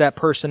may put that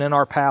person in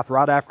our path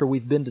right after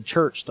we've been to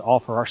church to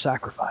offer our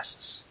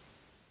sacrifices.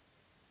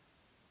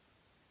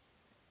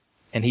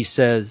 And He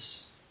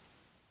says,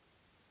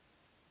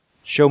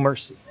 show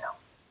mercy now.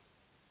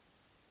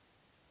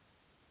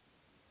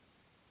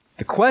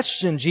 The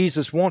question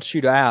Jesus wants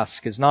you to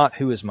ask is not,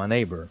 who is my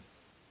neighbor?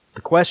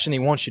 The question He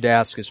wants you to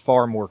ask is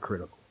far more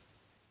critical.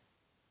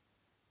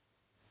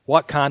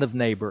 What kind of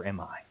neighbor am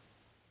I?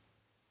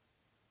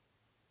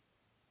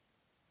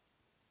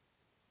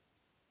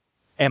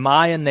 Am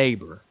I a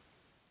neighbor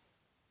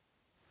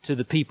to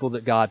the people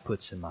that God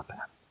puts in my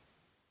path?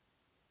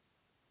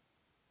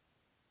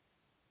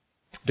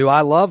 Do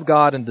I love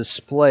God and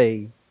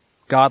display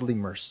godly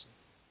mercy?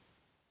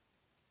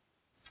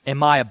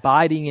 Am I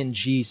abiding in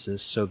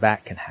Jesus so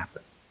that can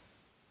happen?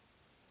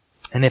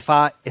 And if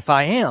I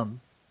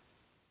am,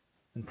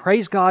 then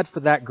praise God for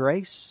that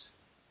grace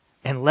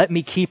and let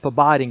me keep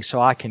abiding so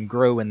I can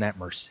grow in that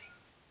mercy.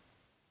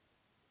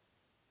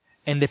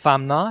 And if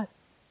I'm not,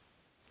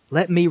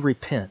 let me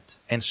repent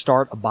and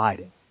start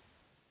abiding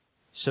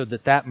so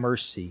that that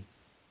mercy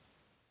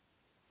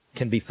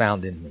can be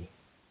found in me.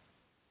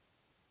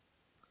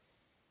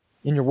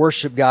 In your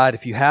worship guide,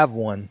 if you have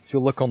one, if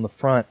you'll look on the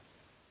front,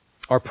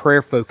 our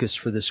prayer focus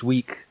for this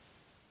week,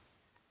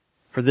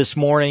 for this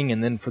morning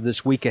and then for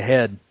this week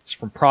ahead, is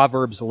from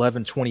Proverbs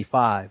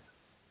 11:25.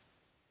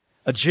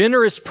 A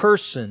generous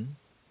person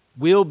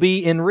will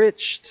be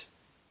enriched,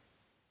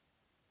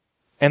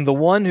 and the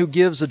one who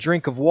gives a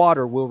drink of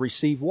water will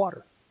receive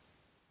water.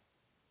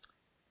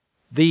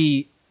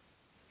 The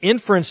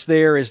inference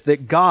there is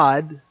that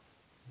God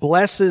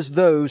blesses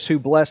those who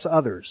bless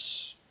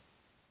others.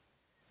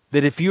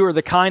 That if you are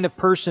the kind of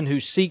person who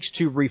seeks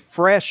to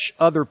refresh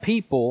other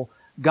people,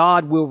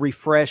 God will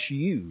refresh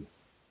you.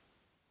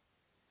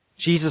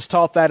 Jesus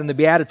taught that in the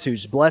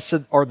Beatitudes.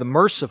 Blessed are the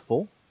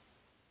merciful,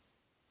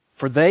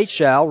 for they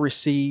shall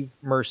receive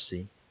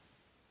mercy.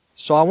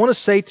 So I want to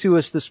say to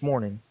us this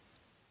morning,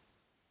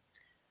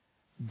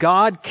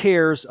 God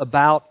cares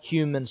about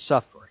human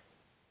suffering,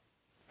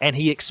 and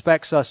He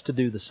expects us to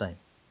do the same.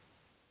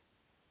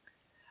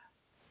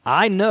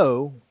 I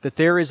know that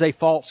there is a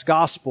false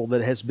gospel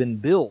that has been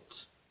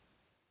built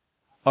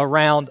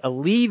around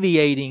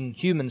alleviating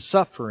human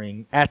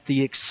suffering at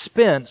the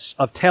expense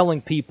of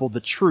telling people the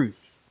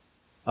truth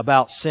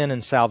about sin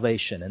and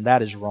salvation, and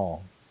that is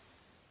wrong.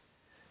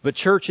 But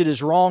church, it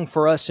is wrong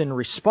for us in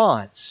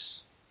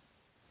response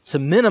to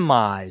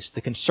minimize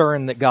the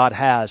concern that God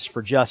has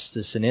for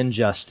justice and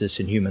injustice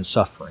and human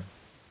suffering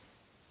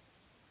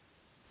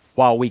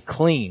while we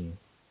cling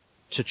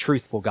to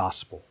truthful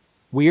gospel.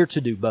 We are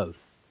to do both.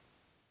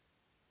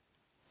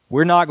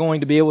 We're not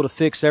going to be able to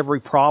fix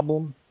every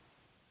problem.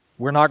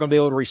 We're not going to be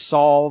able to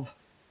resolve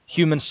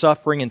human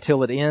suffering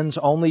until it ends.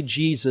 Only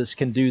Jesus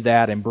can do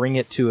that and bring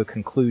it to a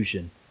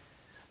conclusion.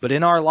 But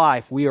in our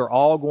life, we are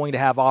all going to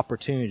have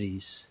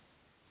opportunities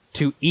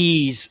to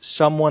ease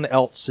someone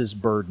else's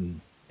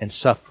burden and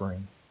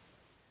suffering.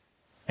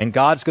 And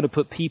God's going to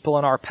put people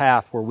in our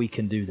path where we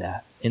can do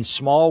that, in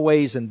small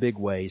ways and big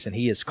ways. And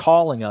He is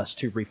calling us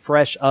to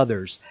refresh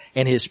others.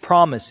 And His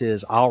promise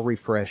is, I'll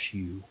refresh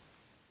you.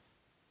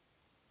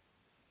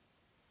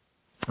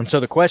 And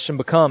so the question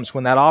becomes,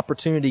 when that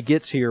opportunity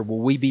gets here, will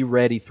we be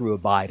ready through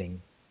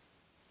abiding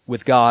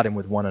with God and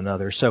with one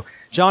another? So,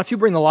 John, if you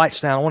bring the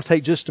lights down, I want to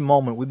take just a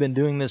moment. We've been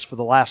doing this for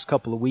the last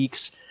couple of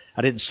weeks.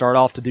 I didn't start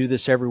off to do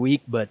this every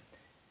week, but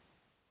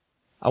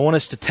I want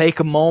us to take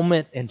a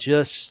moment and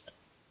just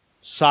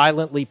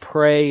silently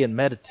pray and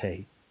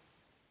meditate.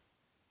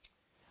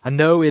 I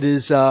know it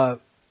is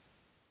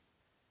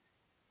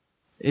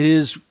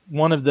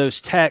one of those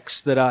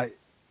texts that I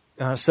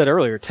said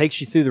earlier. It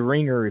takes you through the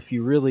ringer if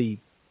you really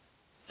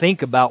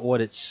think about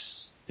what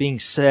it's being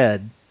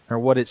said or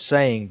what it's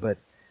saying. But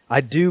I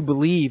do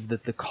believe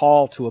that the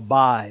call to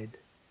abide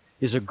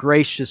is a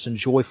gracious and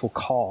joyful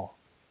call.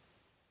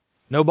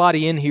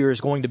 Nobody in here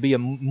is going to be a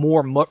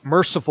more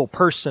merciful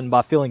person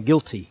by feeling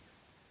guilty.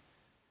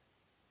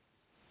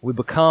 We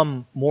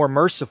become more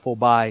merciful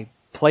by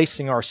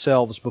placing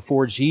ourselves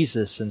before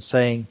Jesus and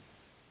saying,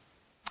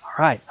 all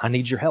right, I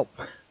need your help.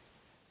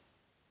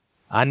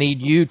 I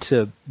need you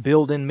to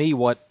build in me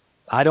what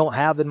I don't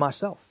have in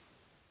myself.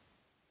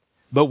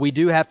 But we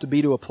do have to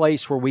be to a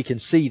place where we can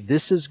see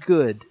this is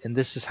good and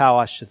this is how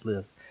I should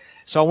live.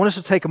 So I want us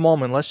to take a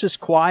moment. Let's just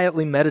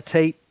quietly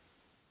meditate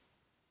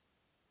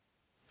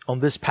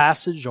on this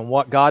passage, on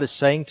what God is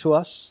saying to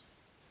us.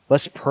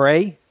 Let's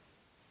pray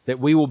that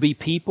we will be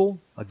people.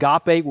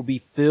 Agape will be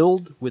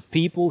filled with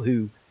people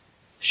who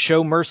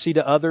show mercy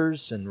to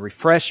others and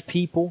refresh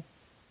people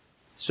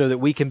so that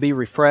we can be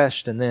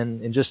refreshed. And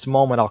then in just a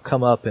moment, I'll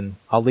come up and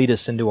I'll lead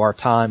us into our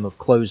time of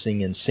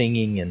closing and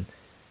singing and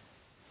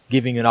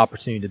giving you an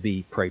opportunity to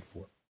be prayed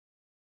for.